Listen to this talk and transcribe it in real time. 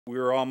we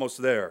were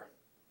almost there.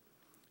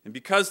 And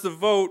because the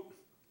vote,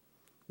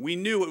 we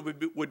knew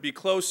it would be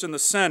close in the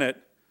Senate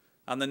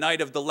on the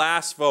night of the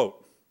last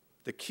vote,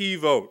 the key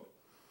vote.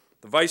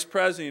 The Vice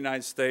President of the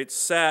United States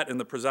sat in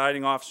the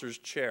presiding officer's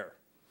chair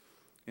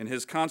in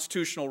his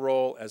constitutional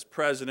role as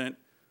President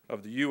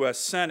of the U.S.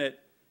 Senate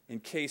in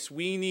case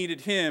we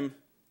needed him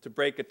to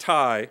break a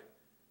tie,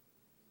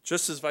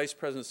 just as Vice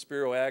President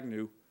Spiro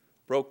Agnew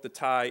broke the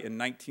tie in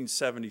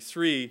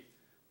 1973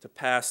 to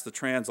pass the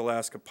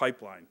Trans-Alaska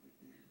Pipeline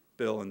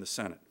bill in the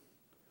Senate.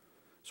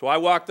 So I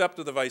walked up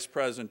to the Vice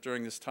President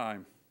during this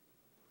time,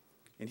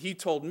 and he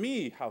told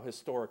me how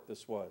historic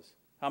this was,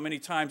 how many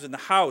times in the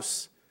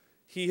House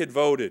he had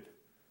voted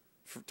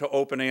to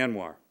open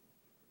ANWR.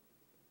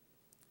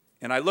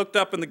 And I looked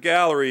up in the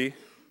gallery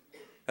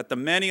at the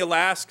many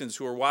Alaskans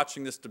who were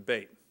watching this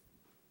debate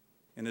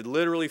and had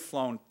literally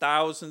flown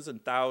thousands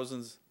and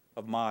thousands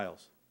of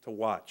miles to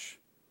watch.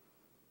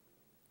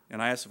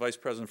 And I asked the Vice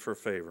President for a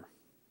favor.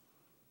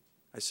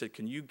 I said,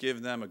 can you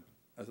give them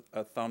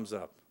a thumbs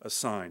up, a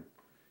sign?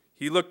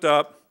 He looked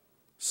up,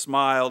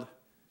 smiled,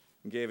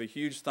 and gave a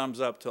huge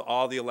thumbs up to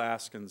all the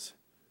Alaskans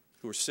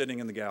who were sitting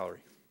in the gallery.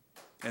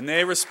 And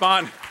they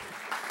responded.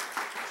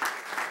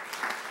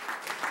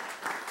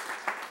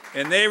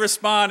 And they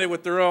responded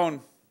with their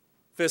own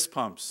fist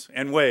pumps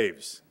and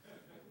waves.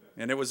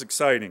 And it was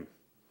exciting.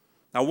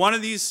 Now, one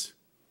of these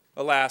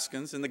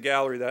Alaskans in the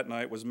gallery that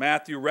night was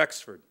Matthew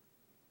Rexford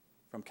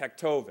from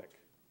Kaktovik,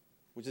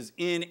 which is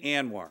in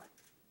ANWR.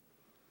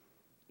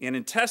 And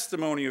in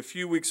testimony a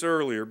few weeks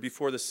earlier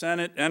before the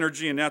Senate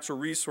Energy and Natural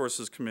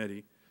Resources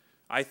Committee,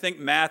 I think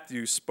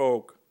Matthew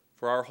spoke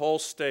for our whole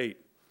state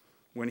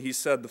when he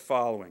said the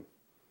following: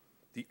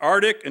 the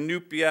Arctic and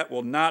Inupiat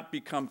will not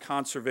become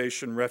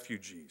conservation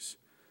refugees.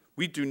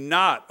 We do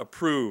not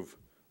approve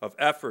of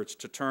efforts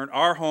to turn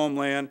our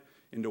homeland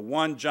into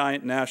one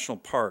giant national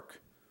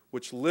park,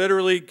 which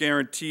literally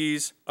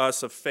guarantees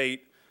us a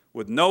fate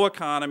with no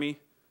economy,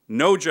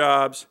 no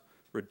jobs,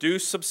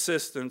 reduced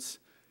subsistence,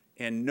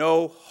 and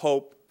no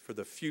hope for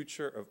the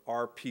future of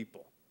our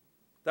people.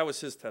 That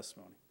was his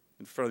testimony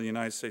in front of the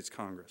United States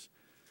Congress.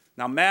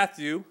 Now,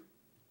 Matthew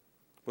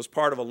was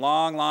part of a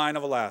long line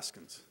of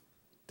Alaskans,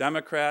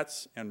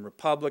 Democrats and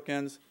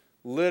Republicans,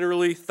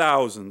 literally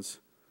thousands,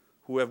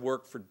 who have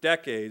worked for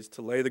decades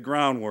to lay the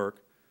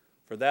groundwork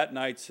for that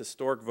night's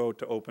historic vote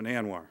to open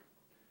ANWR.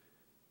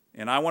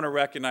 And I want to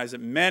recognize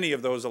that many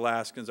of those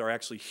Alaskans are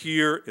actually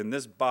here in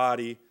this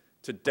body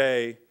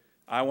today.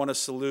 I want to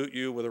salute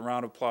you with a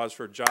round of applause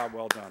for a job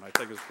well done. I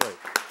think it's great.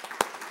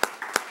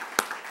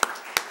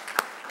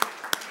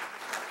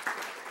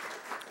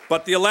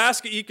 But the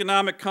Alaska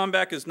economic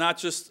comeback is not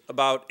just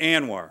about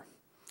ANWR.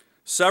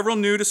 Several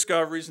new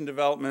discoveries and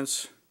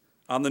developments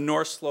on the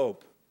North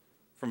Slope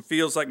from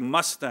fields like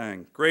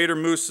Mustang, Greater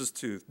Moose's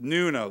Tooth,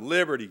 Nuna,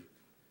 Liberty,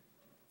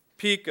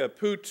 Pika,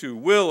 Putu,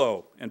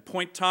 Willow, and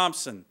Point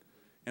Thompson,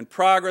 and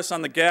progress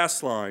on the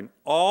gas line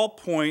all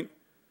point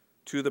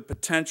to the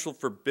potential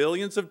for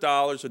billions of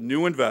dollars of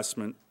new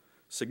investment,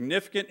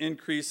 significant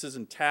increases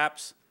in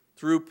taps,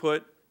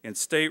 throughput, and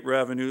state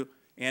revenue,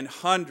 and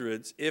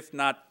hundreds, if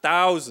not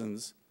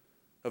thousands,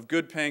 of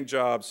good-paying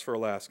jobs for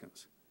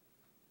Alaskans.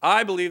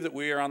 I believe that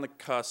we are on the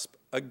cusp,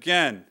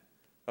 again,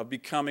 of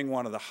becoming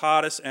one of the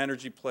hottest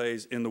energy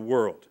plays in the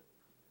world.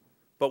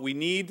 But we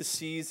need to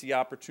seize the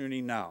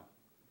opportunity now.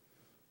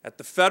 At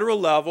the federal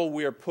level,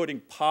 we are putting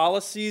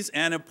policies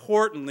and,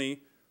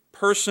 importantly,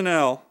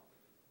 personnel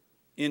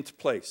into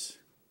place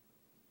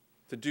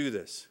to do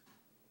this.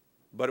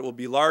 But it will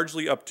be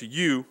largely up to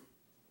you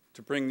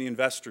to bring the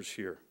investors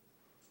here.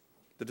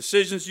 The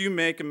decisions you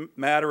make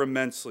matter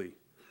immensely.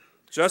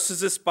 Just as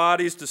this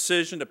body's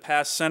decision to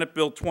pass Senate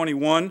Bill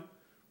 21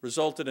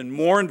 resulted in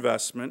more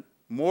investment,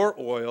 more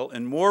oil,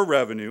 and more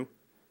revenue,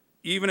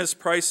 even as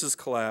prices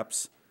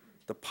collapse,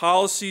 the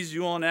policies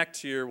you will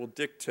enact here will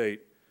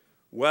dictate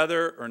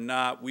whether or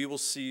not we will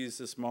seize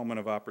this moment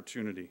of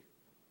opportunity.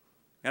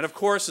 And of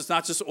course, it's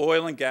not just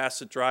oil and gas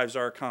that drives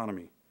our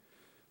economy.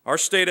 Our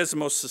state has the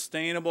most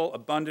sustainable,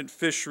 abundant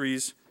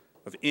fisheries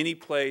of any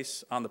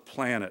place on the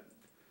planet,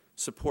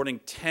 supporting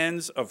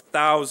tens of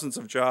thousands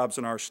of jobs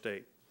in our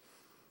state.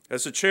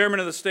 As the chairman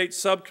of the state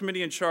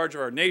subcommittee in charge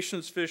of our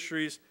nation's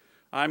fisheries,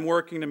 I'm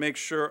working to make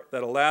sure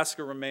that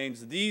Alaska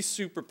remains the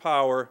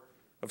superpower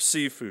of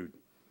seafood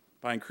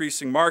by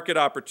increasing market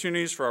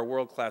opportunities for our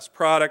world-class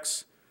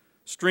products,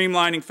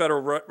 streamlining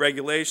federal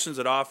regulations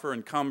that offer and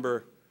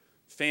encumber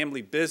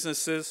family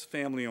businesses,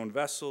 family-owned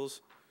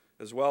vessels,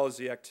 as well as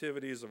the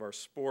activities of our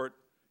sport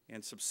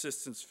and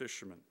subsistence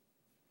fishermen.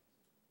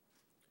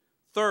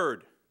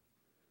 Third,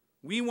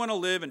 we want to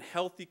live in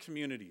healthy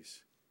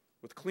communities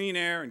with clean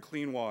air and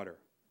clean water.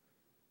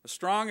 A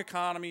strong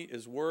economy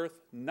is worth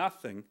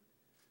nothing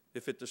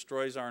if it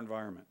destroys our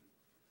environment.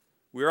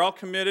 We are all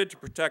committed to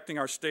protecting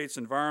our state's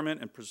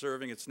environment and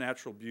preserving its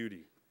natural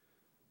beauty.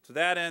 To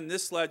that end,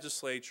 this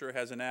legislature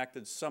has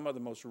enacted some of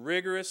the most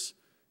rigorous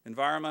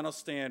environmental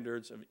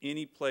standards of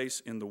any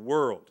place in the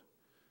world.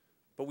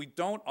 But we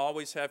don't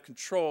always have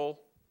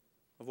control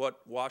of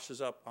what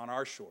washes up on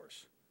our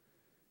shores.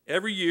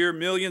 Every year,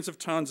 millions of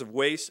tons of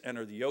waste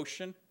enter the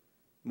ocean,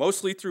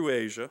 mostly through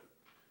Asia.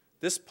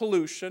 This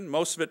pollution,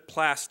 most of it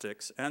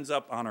plastics, ends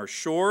up on our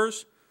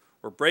shores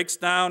or breaks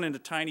down into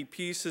tiny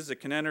pieces that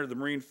can enter the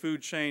marine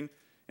food chain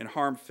and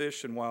harm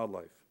fish and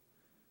wildlife.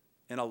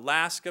 And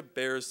Alaska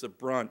bears the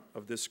brunt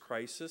of this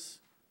crisis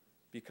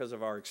because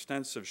of our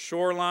extensive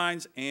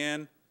shorelines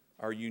and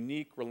our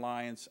unique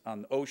reliance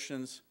on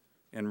oceans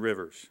and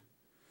rivers.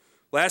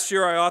 Last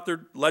year, I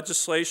authored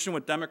legislation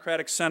with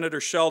Democratic Senator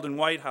Sheldon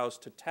Whitehouse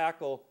to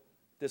tackle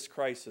this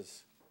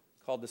crisis,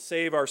 called the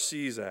Save Our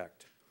Seas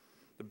Act.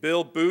 The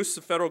bill boosts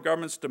the federal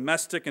government's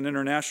domestic and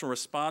international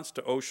response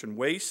to ocean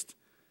waste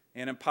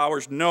and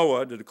empowers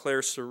NOAA to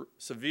declare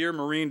severe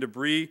marine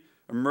debris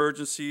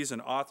emergencies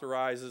and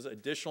authorizes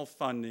additional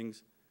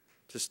fundings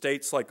to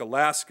states like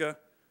Alaska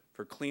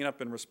for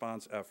cleanup and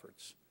response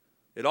efforts.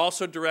 It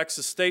also directs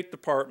the State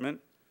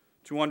Department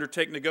to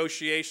undertake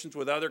negotiations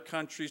with other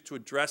countries to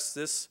address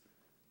this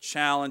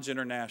challenge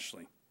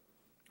internationally.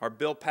 Our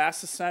bill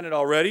passed the Senate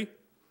already,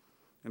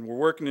 and we're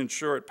working to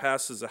ensure it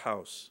passes the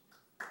House.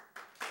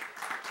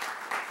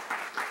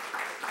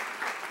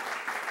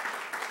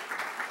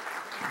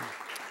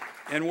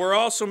 And we're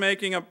also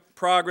making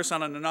progress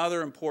on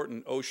another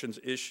important oceans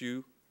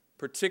issue,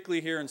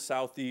 particularly here in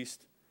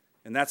Southeast,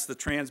 and that's the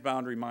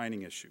transboundary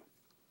mining issue.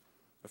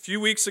 A few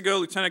weeks ago,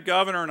 Lieutenant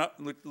Governor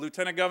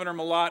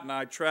Malott and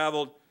I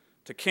traveled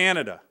to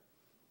Canada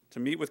to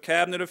meet with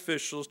cabinet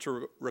officials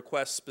to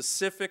request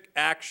specific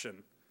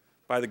action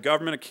by the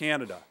government of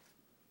Canada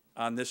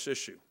on this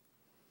issue.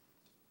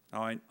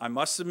 Now, I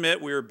must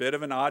admit we were a bit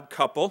of an odd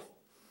couple,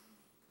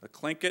 a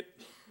Tlingit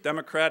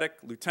Democratic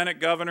lieutenant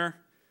governor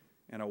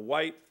and a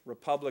white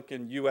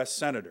Republican U.S.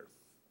 senator.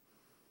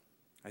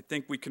 I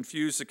think we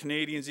confused the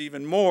Canadians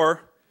even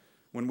more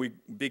when we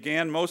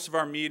began most of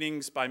our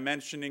meetings by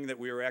mentioning that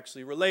we were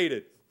actually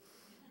related.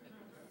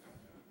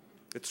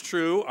 It's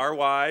true, our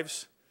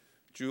wives,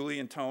 Julie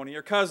and Tony,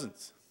 are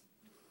cousins.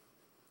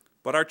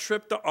 But our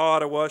trip to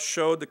Ottawa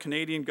showed the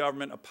Canadian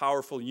government a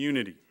powerful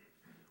unity,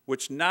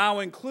 which now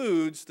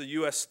includes the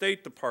U.S.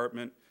 State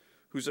Department,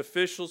 whose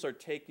officials are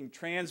taking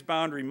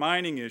transboundary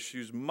mining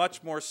issues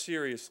much more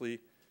seriously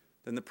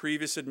than the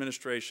previous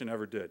administration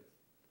ever did.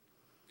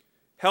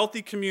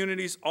 Healthy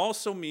communities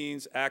also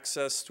means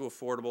access to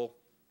affordable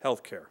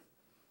health care,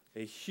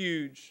 a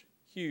huge,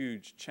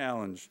 huge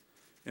challenge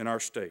in our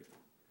state.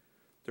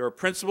 There are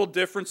principal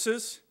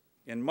differences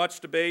and much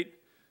debate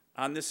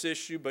on this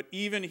issue, but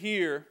even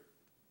here,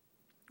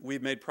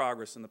 we've made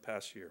progress in the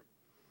past year.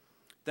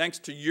 Thanks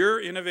to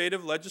your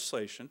innovative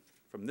legislation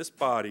from this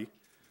body,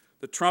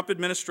 the Trump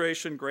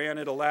administration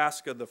granted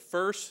Alaska the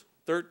first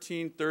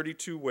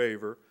 1332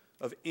 waiver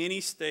of any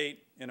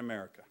state in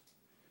America.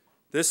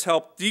 This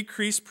helped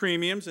decrease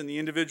premiums in the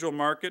individual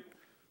market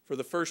for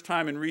the first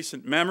time in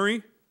recent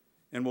memory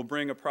and will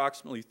bring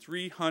approximately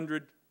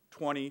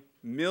 $320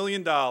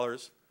 million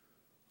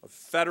of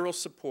federal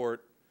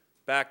support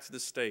back to the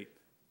state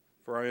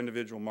for our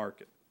individual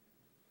market.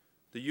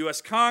 The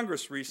U.S.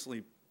 Congress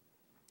recently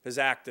has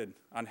acted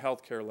on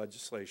health care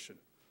legislation.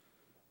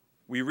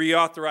 We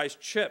reauthorized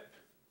CHIP,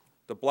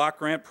 the block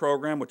grant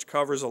program which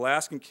covers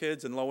Alaskan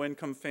kids and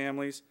low-income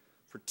families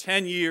for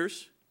 10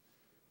 years,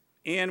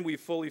 and we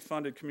fully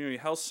funded community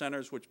health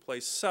centers which play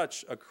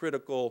such a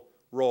critical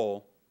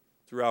role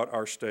throughout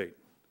our state.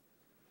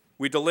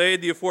 We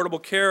delayed the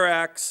Affordable Care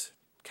Act's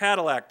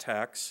Cadillac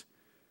tax,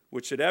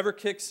 which, if it ever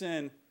kicks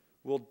in,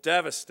 will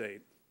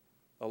devastate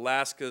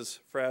Alaska's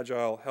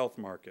fragile health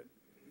market.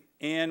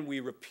 And we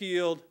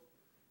repealed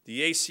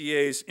the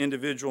ACA's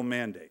individual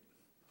mandate,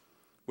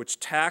 which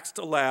taxed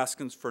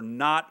Alaskans for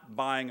not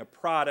buying a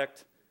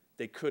product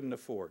they couldn't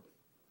afford.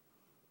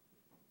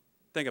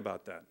 Think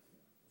about that.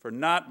 For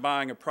not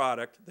buying a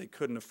product they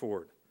couldn't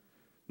afford.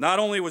 Not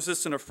only was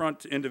this an affront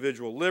to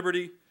individual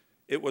liberty,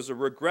 it was a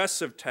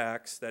regressive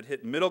tax that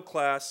hit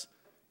middle-class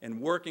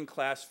and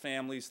working-class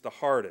families the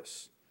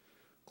hardest.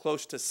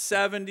 Close to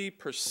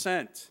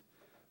 70%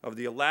 of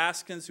the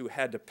Alaskans who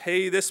had to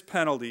pay this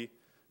penalty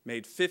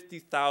made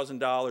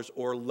 $50,000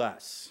 or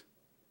less.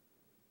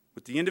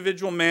 With the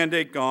individual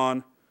mandate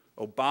gone,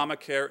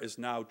 Obamacare is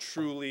now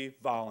truly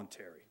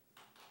voluntary.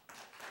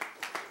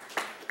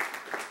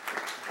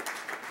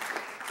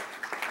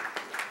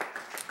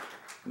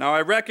 Now,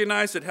 I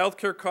recognize that health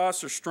care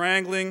costs are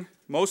strangling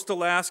most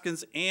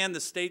Alaskans, and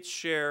the state's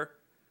share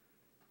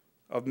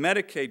of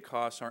Medicaid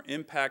costs are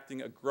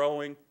impacting a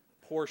growing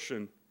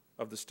portion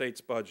of the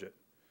state's budget.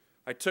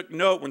 I took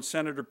note when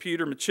Senator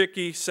Peter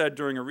Micciche said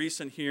during a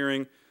recent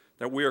hearing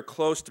that we are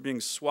close to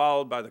being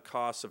swallowed by the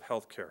costs of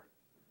health care.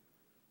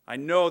 I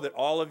know that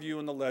all of you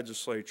in the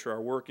legislature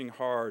are working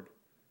hard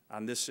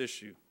on this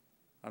issue,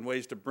 on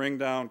ways to bring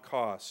down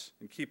costs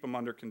and keep them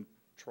under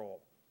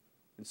control,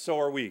 and so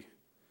are we.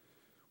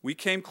 We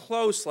came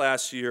close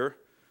last year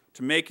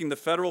to making the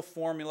federal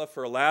formula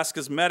for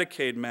Alaska's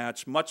Medicaid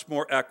match much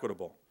more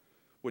equitable,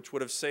 which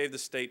would have saved the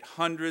state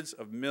hundreds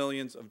of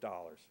millions of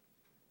dollars.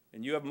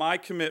 And you have my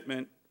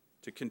commitment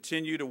to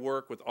continue to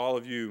work with all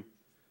of you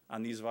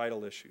on these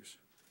vital issues.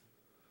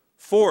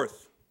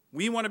 Fourth,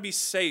 we want to be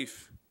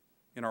safe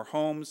in our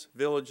homes,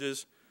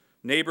 villages,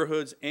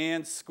 neighborhoods,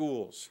 and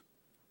schools.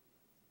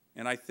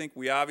 And I think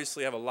we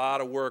obviously have a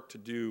lot of work to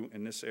do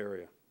in this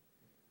area.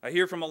 I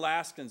hear from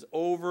Alaskans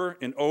over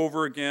and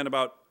over again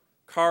about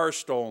cars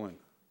stolen,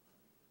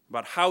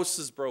 about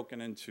houses broken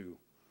into,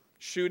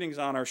 shootings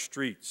on our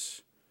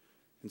streets.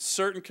 In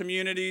certain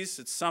communities,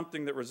 it's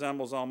something that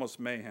resembles almost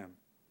mayhem.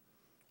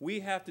 We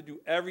have to do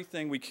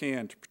everything we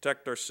can to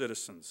protect our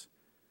citizens.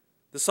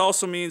 This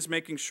also means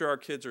making sure our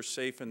kids are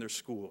safe in their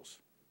schools.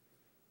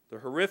 The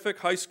horrific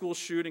high school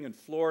shooting in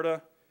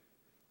Florida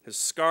has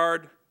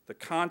scarred the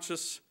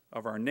conscience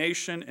of our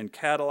nation and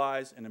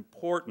catalyzed an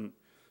important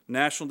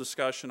national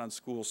discussion on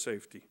school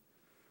safety.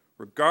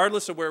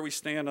 Regardless of where we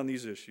stand on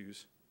these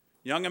issues,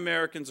 young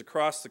Americans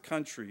across the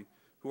country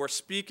who are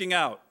speaking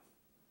out,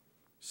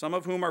 some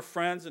of whom are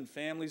friends and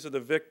families of the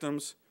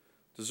victims,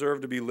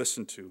 deserve to be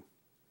listened to.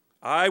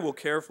 I will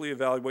carefully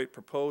evaluate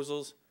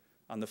proposals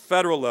on the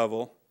federal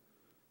level.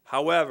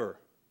 However,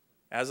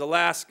 as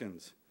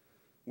Alaskans,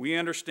 we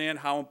understand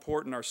how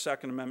important our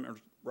Second Amendment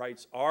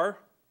rights are.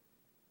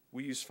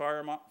 We use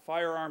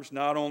firearms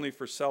not only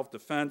for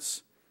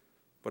self-defense,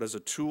 but as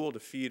a tool to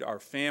feed our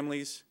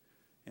families.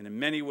 And in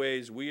many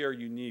ways, we are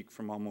unique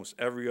from almost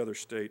every other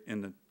state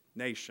in the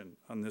nation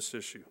on this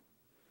issue.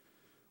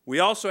 We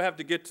also have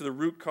to get to the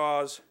root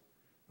cause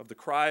of the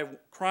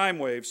crime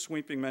wave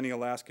sweeping many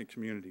Alaskan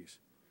communities.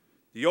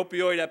 The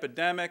opioid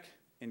epidemic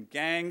and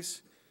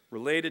gangs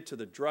related to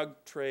the drug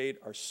trade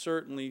are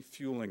certainly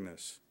fueling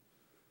this.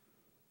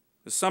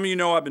 As some of you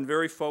know, I've been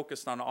very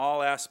focused on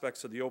all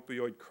aspects of the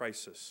opioid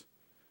crisis.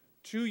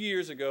 2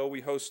 years ago,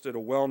 we hosted a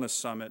wellness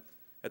summit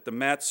at the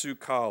Mat-Su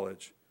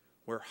College,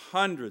 where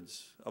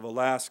hundreds of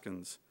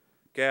Alaskans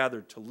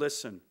gathered to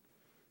listen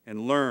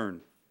and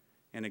learn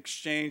and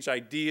exchange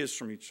ideas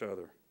from each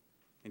other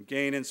and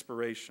gain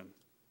inspiration.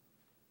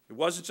 It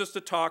wasn't just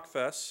a talk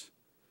fest.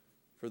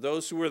 For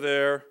those who were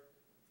there,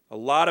 a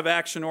lot of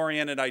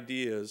action-oriented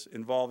ideas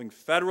involving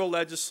federal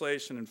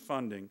legislation and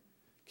funding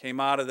came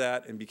out of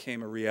that and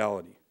became a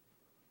reality.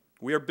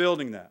 We are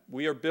building that.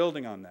 We are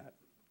building on that.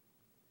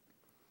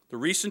 The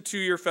recent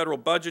 2-year federal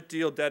budget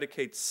deal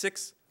dedicates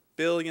 $6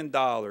 billion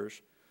to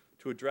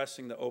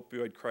addressing the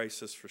opioid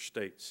crisis for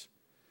states.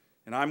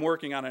 And I'm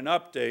working on an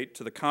update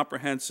to the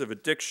Comprehensive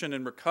Addiction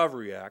and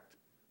Recovery Act,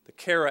 the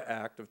CARA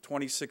Act of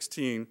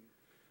 2016,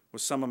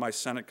 with some of my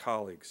Senate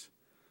colleagues.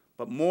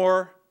 But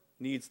more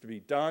needs to be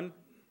done,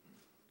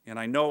 and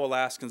I know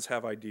Alaskans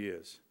have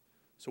ideas.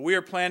 So we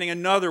are planning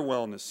another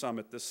wellness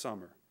summit this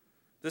summer.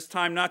 This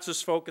time not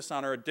just focused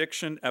on our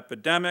addiction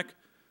epidemic,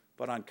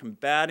 but on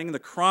combating the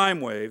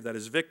crime wave that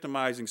is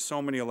victimizing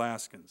so many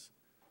Alaskans.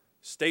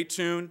 Stay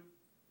tuned.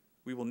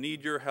 We will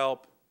need your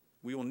help.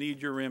 We will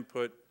need your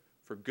input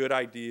for good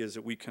ideas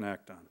that we can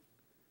act on.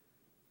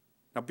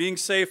 Now, being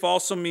safe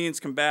also means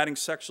combating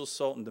sexual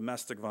assault and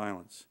domestic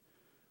violence,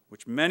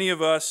 which many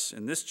of us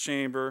in this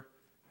chamber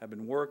have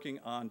been working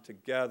on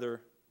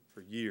together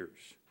for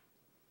years.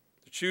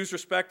 The Choose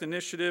Respect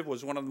initiative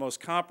was one of the most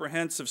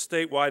comprehensive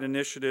statewide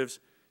initiatives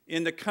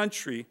in the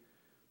country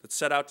that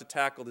set out to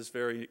tackle this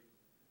very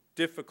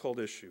difficult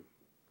issue.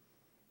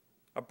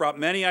 I brought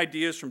many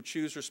ideas from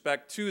Choose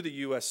Respect to the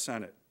U.S.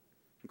 Senate,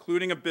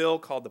 including a bill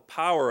called the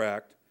Power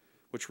Act,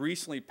 which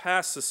recently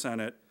passed the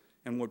Senate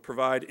and would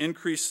provide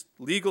increased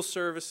legal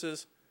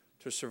services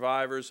to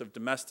survivors of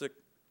domestic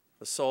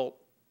assault,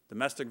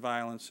 domestic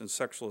violence, and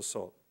sexual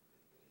assault.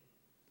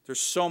 There's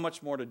so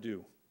much more to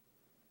do.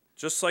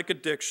 Just like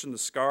addiction, the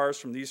scars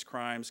from these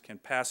crimes can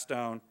pass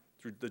down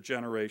through the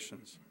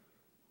generations.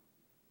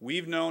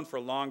 We've known for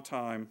a long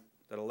time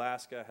that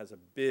Alaska has a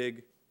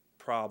big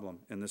problem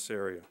in this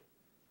area.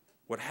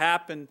 What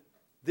happened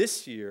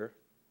this year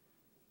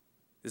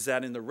is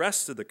that in the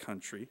rest of the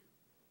country,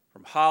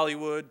 from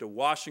Hollywood to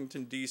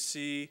Washington,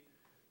 D.C.,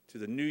 to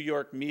the New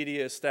York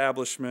media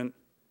establishment,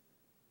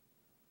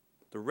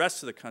 the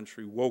rest of the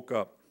country woke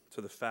up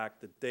to the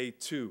fact that they,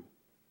 too,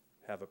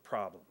 have a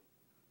problem,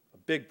 a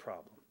big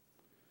problem.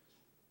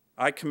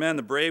 I commend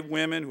the brave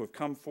women who have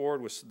come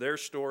forward with their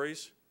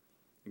stories,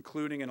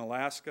 including in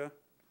Alaska.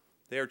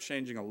 They are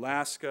changing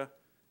Alaska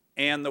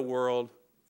and the world